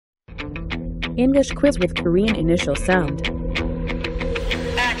English quiz with Korean initial sound.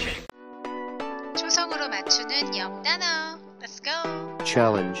 초성으로 맞추는 영단어. Let's go.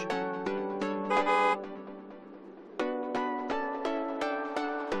 Challenge.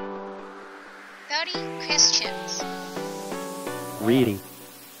 questions. Reading.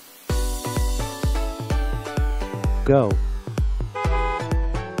 Go.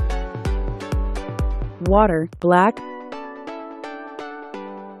 Water, black.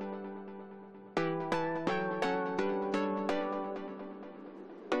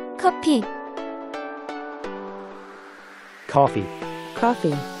 커피, Coffee.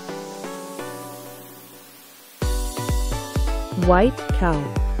 Coffee. White cow.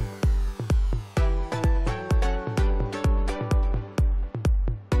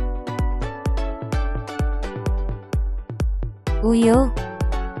 우유,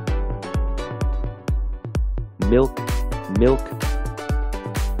 Milk. Milk.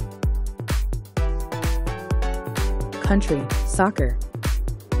 Country, soccer.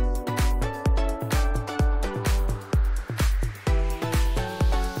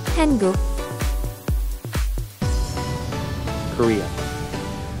 한국, Korea.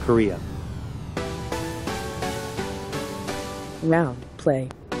 Korea. Round, play.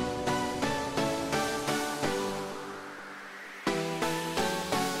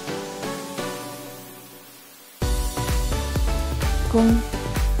 공,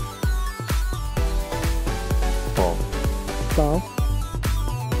 Ball. Ball.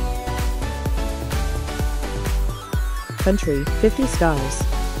 Country, 50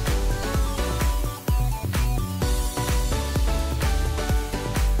 stars.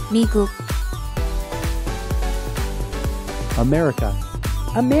 미국, America.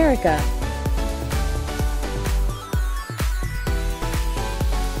 America.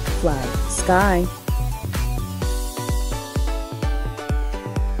 Flag, sky.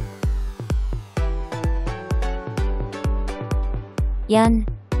 연,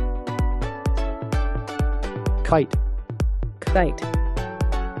 Kite. Kite.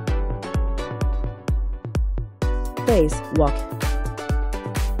 Place, walk.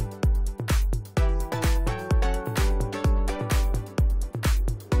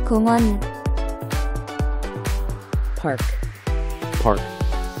 공원, Park. Park.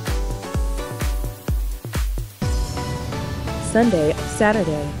 Sunday,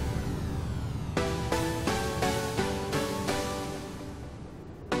 Saturday.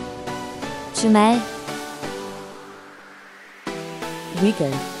 주말,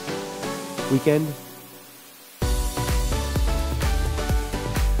 Weekend. Weekend.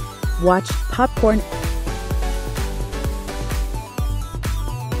 Watch popcorn.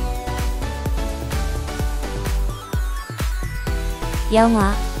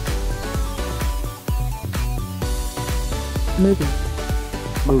 영화, Movie.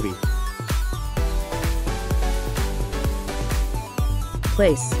 Movie.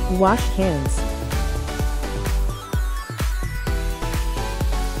 Place, wash hands.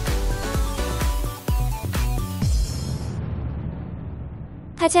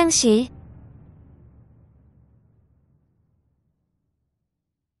 화장실,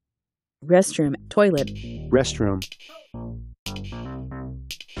 Restroom, toilet. Restroom.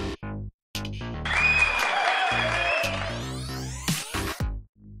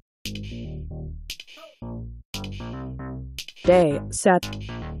 Day, Sat.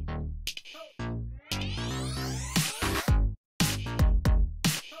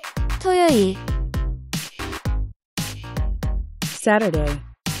 토요일, Saturday.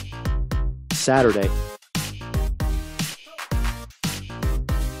 Saturday.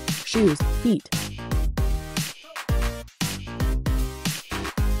 Shoes, feet.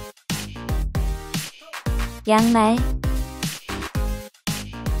 양말,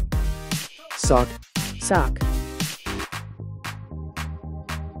 Sock. Sock.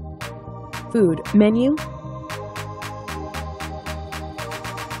 Food, menu.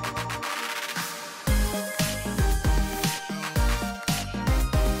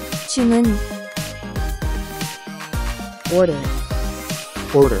 주문, Order.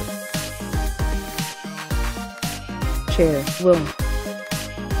 Order. Chair, room.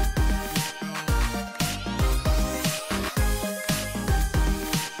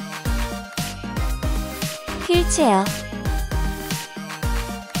 휠체어,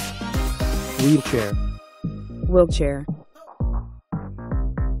 Wheelchair. Wheelchair.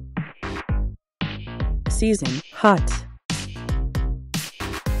 Season, hot.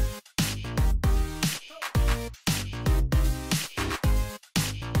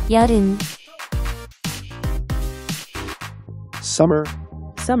 여름, Summer.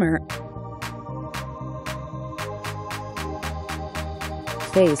 Summer.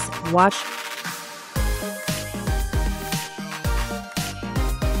 Face, wash.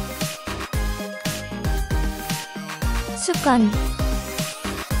 수건,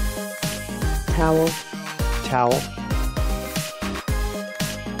 towel, towel,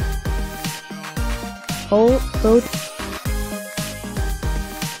 whole cloth,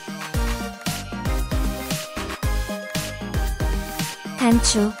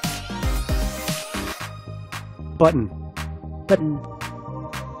 단추, button, button,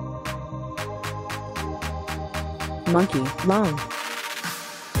 monkey, long,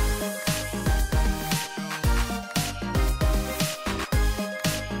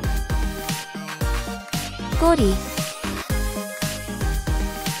 꼬리,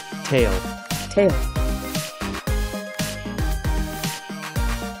 tail, tail,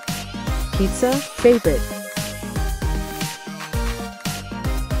 pizza, favorite,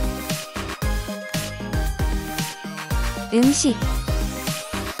 음식,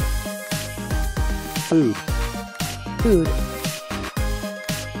 food, food,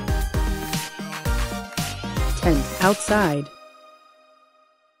 tent, outside,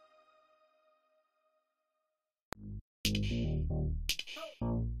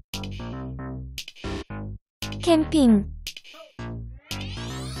 캠핑,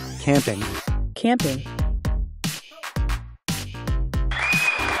 camping, camping,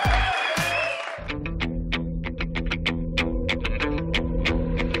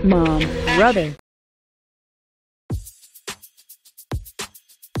 mom, brother,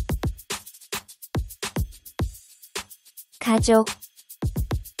 가족,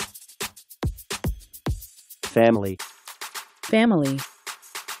 family, family,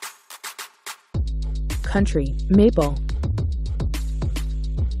 country, maple,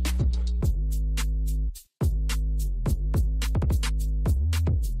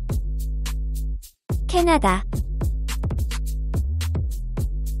 캐나다,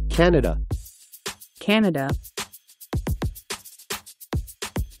 Canada, Canada,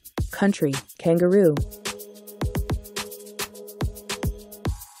 country, kangaroo,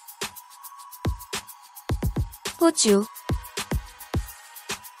 호주,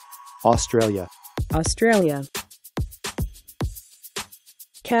 Australia, Australia,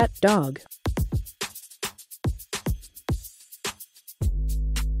 cat, dog,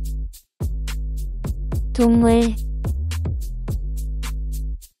 동물,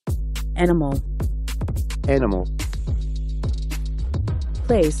 animal, animal,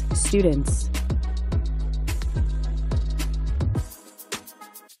 place, students,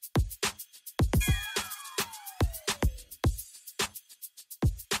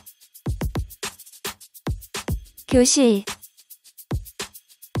 교실,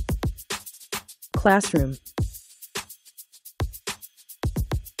 classroom,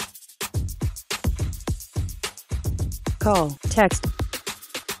 call, text,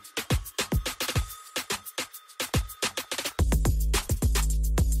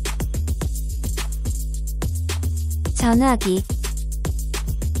 전화기,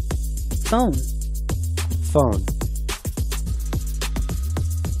 phone, phone,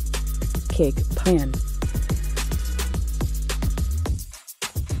 cake, pan,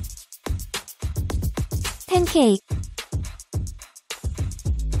 팬케이크,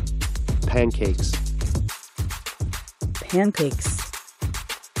 pancakes, pancakes,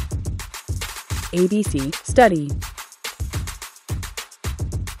 ABC, study,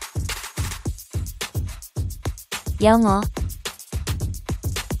 영어,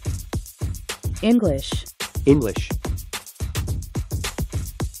 English, English,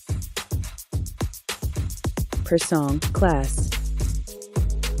 per song, class,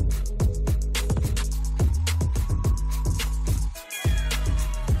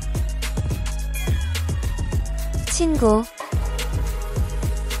 친구,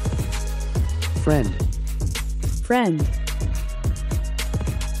 friend, friend,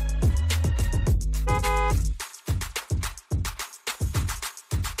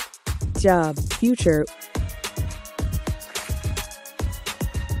 job, future,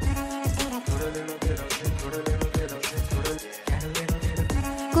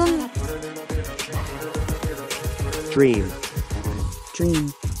 꿈, dream,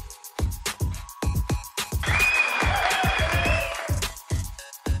 dream,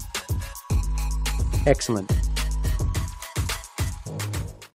 excellent,